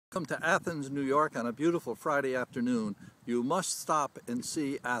Come to Athens, New York on a beautiful Friday afternoon. You must stop and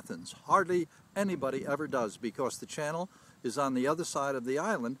see Athens. Hardly anybody ever does because the channel is on the other side of the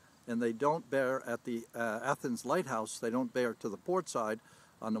island and they don't bear at the Athens Lighthouse. They don't bear to the port side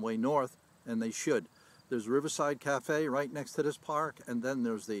on the way north, and they should. There's Riverside Cafe right next to this park, and then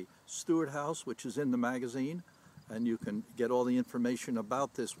there's the Stewart House, which is in the magazine, and you can get all the information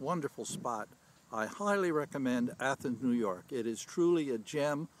about this wonderful spot. I highly recommend Athens, New York. It is truly a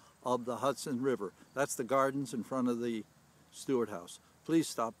gem of the Hudson River. That's the gardens in front of the Stewart House. Please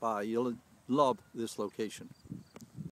stop by. You'll love this location.